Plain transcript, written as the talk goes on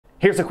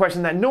Here's a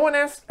question that no one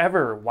asked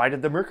ever. Why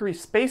did the Mercury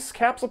space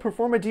capsule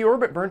perform a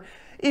deorbit burn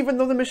even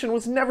though the mission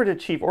was never to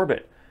achieve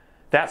orbit?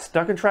 That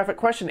stuck in traffic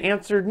question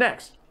answered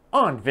next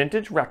on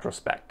Vintage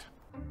Retrospect.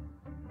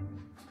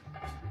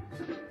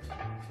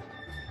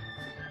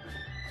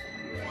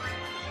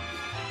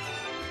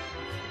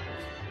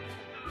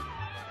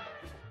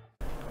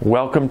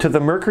 Welcome to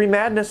the Mercury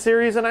Madness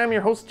series, and I'm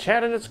your host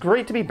Chad, and it's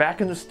great to be back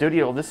in the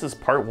studio. This is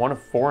part 1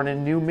 of 4 in a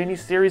new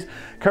mini-series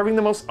covering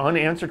the most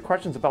unanswered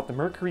questions about the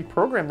Mercury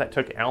program that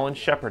took Alan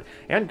Sheppard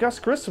and Gus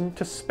Grissom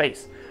to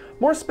space.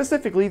 More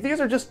specifically, these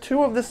are just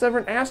 2 of the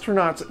 7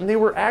 astronauts, and they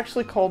were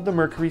actually called the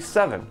Mercury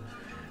 7.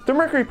 The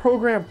Mercury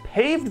program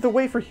paved the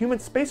way for human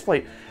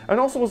spaceflight, and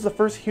also was the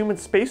first human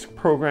space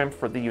program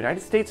for the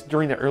United States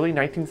during the early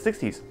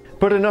 1960s.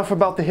 But enough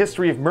about the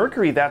history of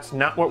Mercury, that's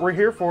not what we're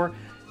here for.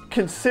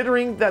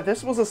 Considering that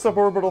this was a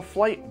suborbital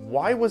flight,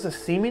 why was a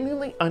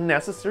seemingly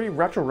unnecessary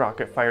retro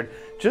rocket fired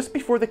just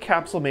before the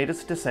capsule made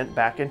its descent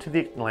back into the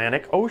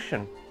Atlantic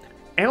Ocean?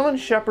 Alan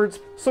Sheppard's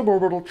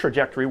suborbital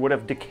trajectory would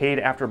have decayed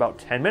after about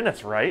 10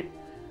 minutes, right?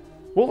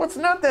 Well, it's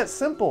not that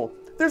simple.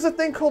 There's a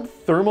thing called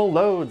thermal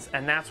loads,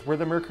 and that's where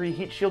the Mercury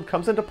heat shield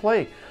comes into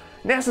play.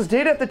 NASA's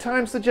data at the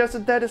time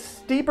suggested that a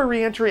steeper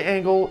re-entry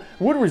angle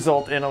would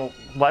result in a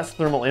less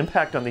thermal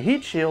impact on the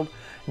heat shield.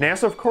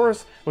 NASA, of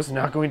course, was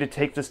not going to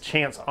take this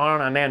chance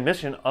on a manned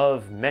mission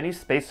of many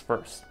space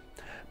firsts.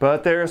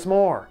 But there's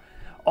more.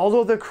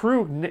 Although the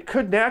crew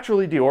could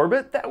naturally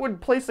deorbit, that would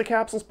place the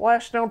capsule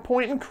splashdown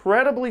point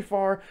incredibly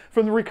far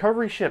from the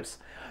recovery ships.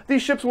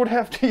 These ships would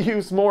have to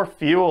use more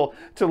fuel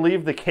to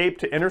leave the Cape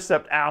to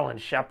intercept Alan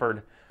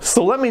Sheppard.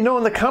 So let me know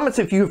in the comments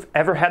if you've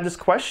ever had this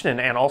question,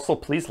 and also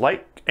please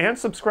like and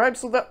subscribe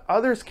so that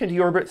others can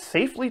deorbit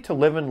safely to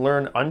live and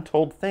learn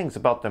untold things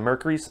about the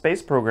Mercury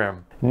space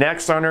program.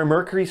 Next on our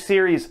Mercury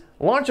series,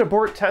 launch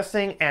abort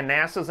testing and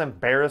NASA's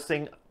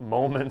embarrassing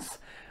moments.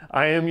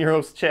 I am your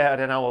host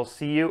Chad, and I will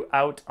see you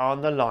out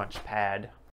on the launch pad.